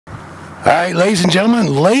All right, ladies and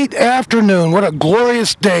gentlemen, late afternoon. What a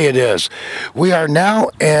glorious day it is. We are now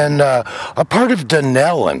in a part of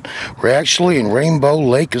Dunnellon. We're actually in Rainbow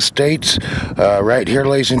Lake Estates right here,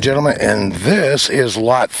 ladies and gentlemen, and this is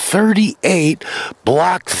lot 38,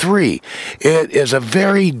 block 3. It is a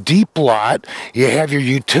very deep lot. You have your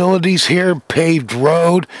utilities here, paved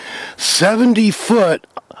road, 70 foot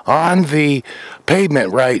on the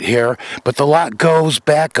pavement right here, but the lot goes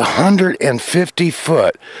back 150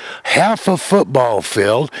 foot, half a football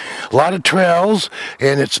field, a lot of trails,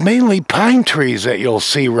 and it's mainly pine trees that you'll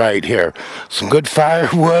see right here. Some good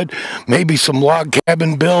firewood, maybe some log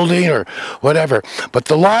cabin building or whatever, but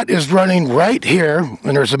the lot is running right here,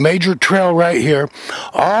 and there's a major trail right here,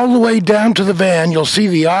 all the way down to the van. You'll see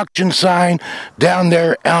the auction sign down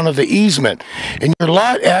there out of the easement, and your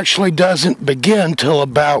lot actually doesn't begin till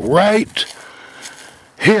about right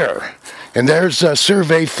here, and there's a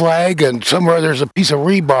survey flag, and somewhere there's a piece of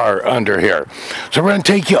rebar under here. So we're going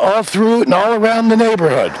to take you all through it and all around the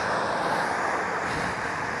neighborhood.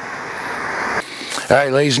 All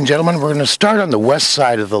right, ladies and gentlemen, we're going to start on the west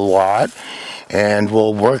side of the lot, and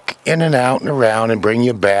we'll work in and out and around and bring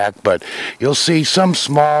you back, but you'll see some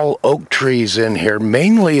small oak trees in here.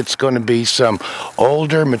 Mainly it's going to be some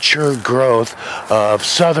older, mature growth of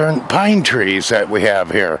southern pine trees that we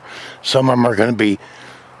have here. Some of them are going to be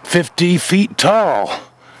 50 feet tall,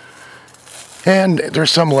 and there's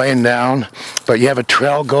some laying down, but you have a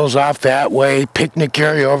trail goes off that way, picnic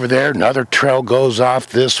area over there, another trail goes off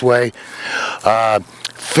this way.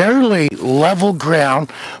 Fairly level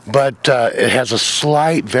ground, but it has a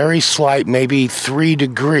slight, very slight, maybe 3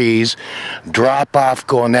 degrees drop off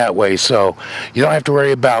going that way, so you don't have to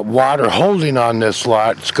worry about water holding on this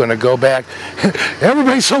lot. It's going to go back.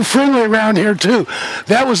 Everybody's so friendly around here too.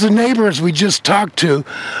 That was the neighbors we just talked to.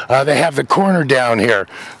 They have the corner down here,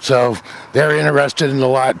 so they're interested in the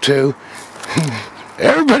lot too.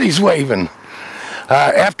 Everybody's waving.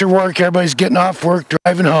 After work, everybody's getting off work,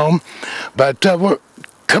 driving home, but we're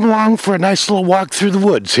come along for a nice little walk through the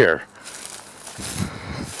woods here.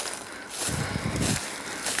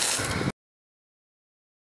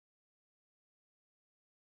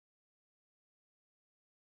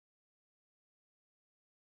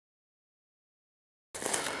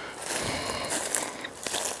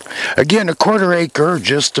 Again, a quarter acre,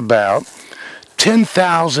 just about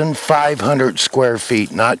 10,500 square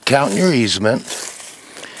feet, not counting your easement.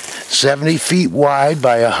 70 feet wide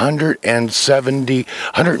by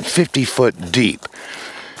 150 foot deep.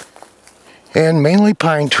 And mainly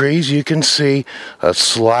pine trees. You can see a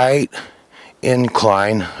slight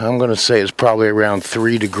incline. I'm going to say it's probably around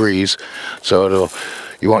 3 degrees. So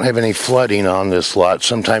you won't have any flooding on this lot.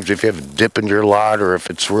 Sometimes if you have a dip in your lot, or if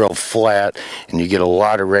it's real flat and you get a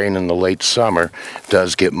lot of rain in the late summer, it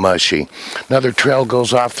does get mushy. Another trail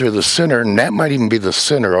goes off through the center, and that might even be the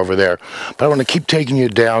center over there. But I want to keep taking you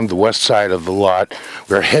down the west side of the lot.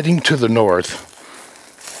 We're heading to the north.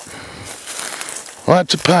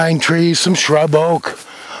 Lots of pine trees, some shrub oak.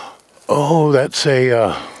 Oh, that's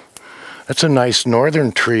a nice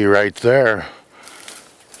northern tree right there.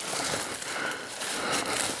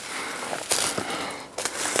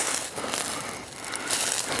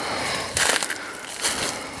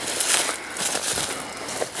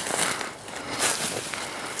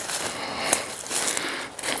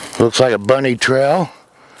 Looks like a bunny trail.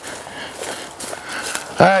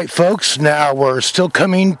 Alright folks, now we're still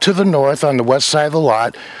coming to the north on the west side of the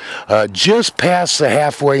lot, just past the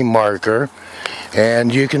halfway marker,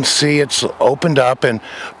 and you can see it's opened up, and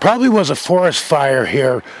probably was a forest fire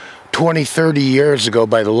here 20-30 years ago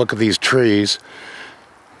by the look of these trees.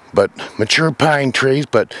 But mature pine trees,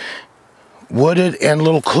 but wooded and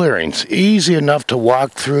little clearings, easy enough to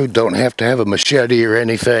walk through, don't have to have a machete or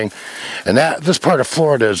anything, and this part of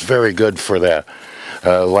Florida is very good for that.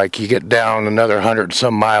 Like you get down another 100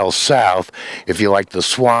 some miles south, if you like the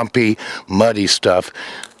swampy, muddy stuff,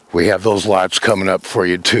 we have those lots coming up for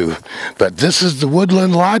you too. But this is the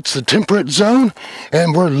woodland lots, the temperate zone,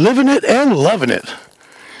 and we're living it and loving it.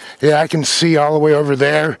 Yeah, I can see all the way over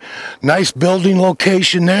there. Nice building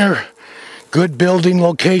location there. Good building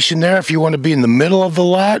location there if you want to be in the middle of the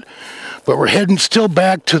lot. But we're heading still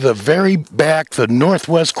back to the very back, the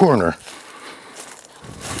northwest corner.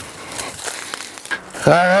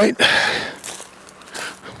 Alright.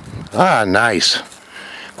 Ah, nice.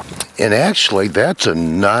 And actually, that's a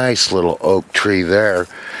nice little oak tree there.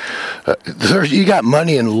 You got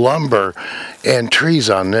money in lumber and trees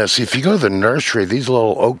on this. If you go to the nursery, these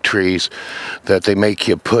little oak trees that they make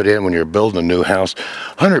you put in when you're building a new house,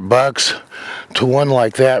 $100 to one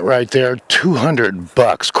like that right there, $200.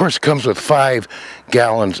 Of course, it comes with 5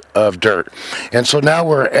 gallons of dirt. And so now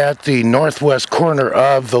we're at the northwest corner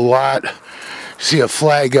of the lot. See a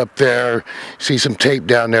flag up there, see some tape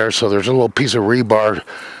down there, so there's a little piece of rebar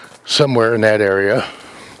somewhere in that area.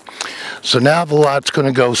 So now the lot's going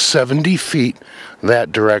to go 70 feet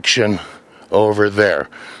that direction over there.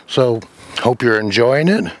 So hope you're enjoying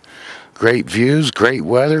it. Great views, great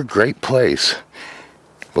weather, great place.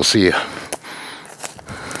 We'll see you.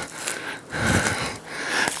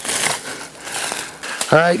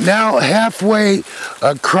 All right, now halfway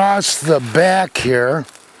across the back here,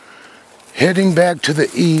 heading back to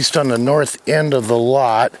the east on the north end of the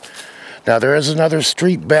lot. Now there is another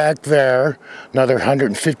street back there, another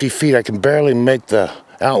 150 feet. I can barely make the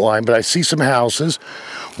outline, but I see some houses,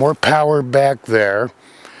 more power back there.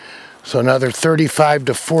 So another 35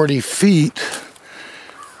 to 40 feet.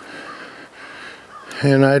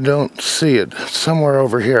 And I don't see it, somewhere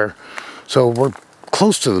over here. So we're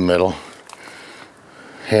close to the middle.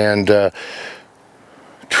 And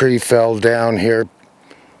tree fell down here.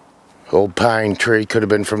 Old pine tree, could have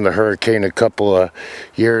been from the hurricane a couple of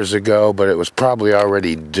years ago, but it was probably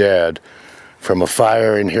already dead from a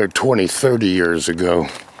fire in here 20, 30 years ago.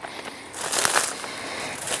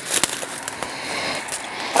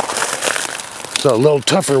 So a little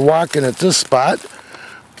tougher walking at this spot,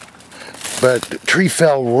 but the tree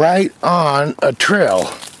fell right on a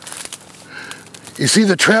trail. You see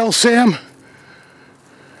the trail, Sam?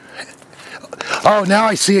 Oh, now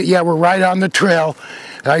I see it. Yeah, we're right on the trail.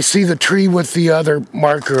 I see the tree with the other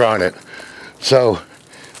marker on it. So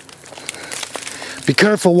be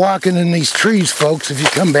careful walking in these trees, folks, if you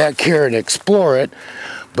come back here and explore it.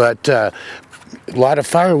 But a lot of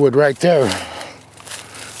firewood right there.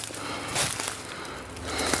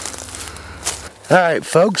 All right,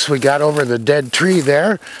 folks, we got over the dead tree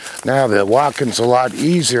there. Now the walking's a lot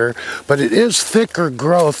easier, but it is thicker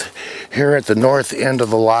growth here at the north end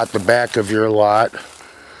of the lot, the back of your lot.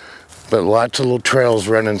 But lots of little trails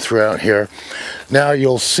running throughout here. Now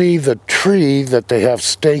you'll see the tree that they have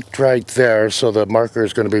staked right there, so the marker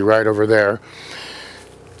is going to be right over there.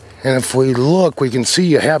 And if we look, we can see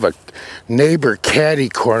you have a neighbor caddy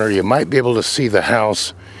corner. You might be able to see the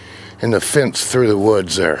house and the fence through the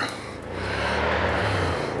woods there.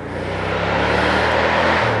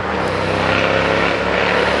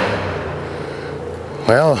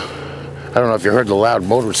 Well, I don't know if you heard the loud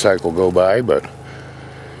motorcycle go by, but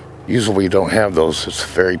usually we don't have those. It's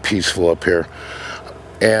very peaceful up here.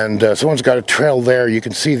 And someone's got a trail there. You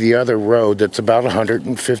can see the other road that's about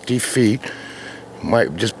 150 feet.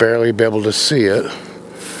 Might just barely be able to see it.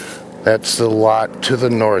 That's the lot to the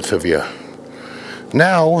north of you.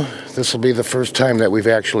 Now, this will be the first time that we've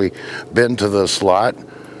actually been to this lot.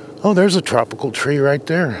 Oh, there's a tropical tree right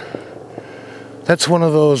there. That's one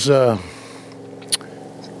of those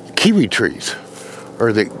kiwi trees,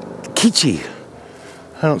 or the kichi.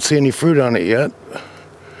 I don't see any fruit on it yet.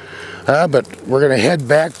 But we're going to head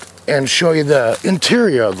back and show you the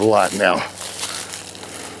interior of the lot now.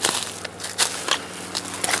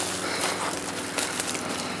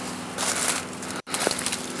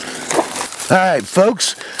 Alright,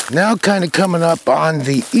 folks, now kind of coming up on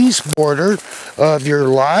the east border of your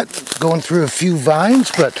lot, going through a few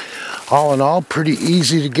vines, but all in all, pretty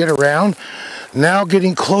easy to get around. Now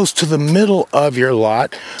getting close to the middle of your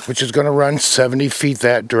lot, which is going to run 70 feet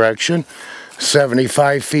that direction,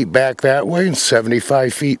 75 feet back that way, and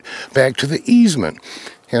 75 feet back to the easement.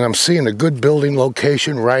 And I'm seeing a good building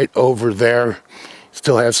location right over there.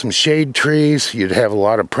 Still have some shade trees. You'd have a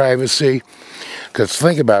lot of privacy. Because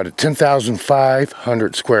think about it,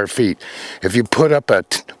 10,500 square feet. If you put up a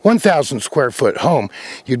 1,000 square foot home,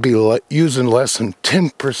 you'd be using less than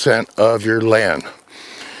 10% of your land.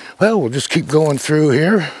 Well, we'll just keep going through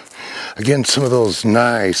here. Again, some of those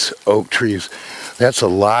nice oak trees. That's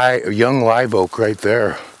a young live oak right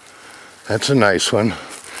there. That's a nice one.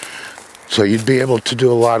 So you'd be able to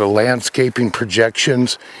do a lot of landscaping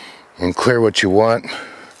projections and clear what you want.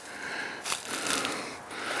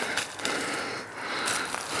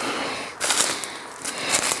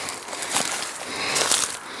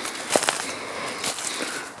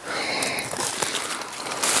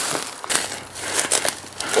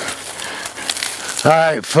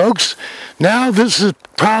 Alright, folks, now this is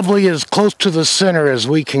probably as close to the center as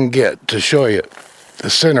we can get to show you the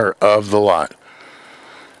center of the lot.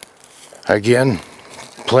 Again,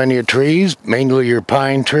 plenty of trees, mainly your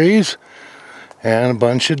pine trees, and a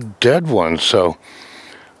bunch of dead ones. So,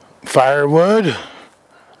 firewood,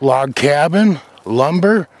 log cabin,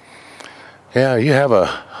 lumber. Yeah, you have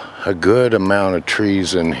a good amount of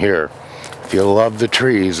trees in here. If you love the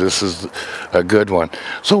trees, this is a good one.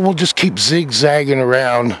 So we'll just keep zigzagging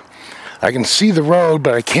around. I can see the road,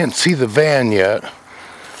 but I can't see the van yet.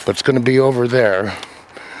 But it's going to be over there.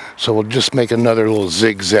 So we'll just make another little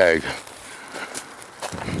zigzag.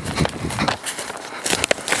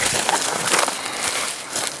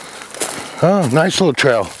 Oh, nice little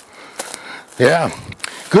trail. Yeah,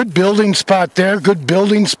 good building spot there, good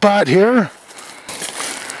building spot here.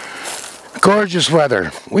 Gorgeous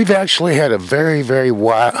weather. We've actually had a very, very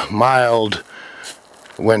mild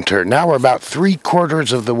winter. Now we're about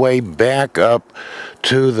 3/4 of the way back up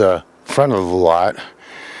to the front of the lot.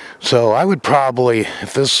 So I would probably,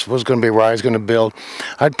 if this was going to be where I was going to build,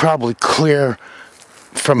 I'd probably clear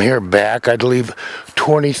from here back. I'd leave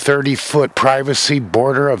 20, 30 foot privacy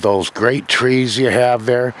border of those great trees you have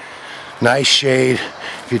there. Nice shade.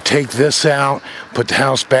 If you take this out, put the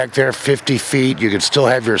house back there 50 feet, you could still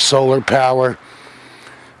have your solar power.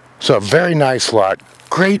 So a very nice lot.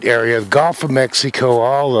 Great area. The Gulf of Mexico,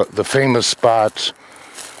 all the famous spots.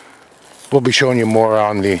 We'll be showing you more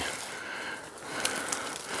on the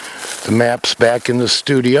maps back in the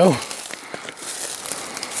studio.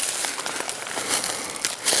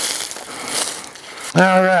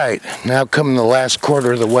 All right, now coming the last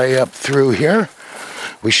quarter of the way up through here.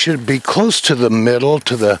 We should be close to the middle,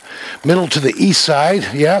 to the east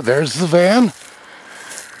side. Yeah, there's the van.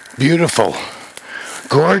 Beautiful.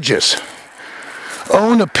 Gorgeous.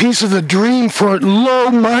 Own a piece of the dream for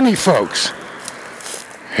low money, folks.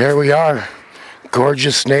 Here we are.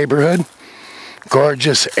 Gorgeous neighborhood.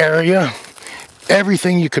 Gorgeous area.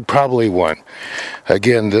 Everything you could probably want.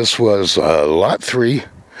 Again, this was lot 3.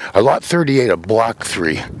 Lot 38 of block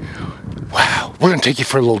 3. Wow, we're going to take you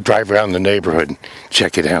for a little drive around the neighborhood and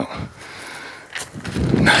check it out.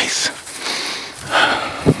 Nice.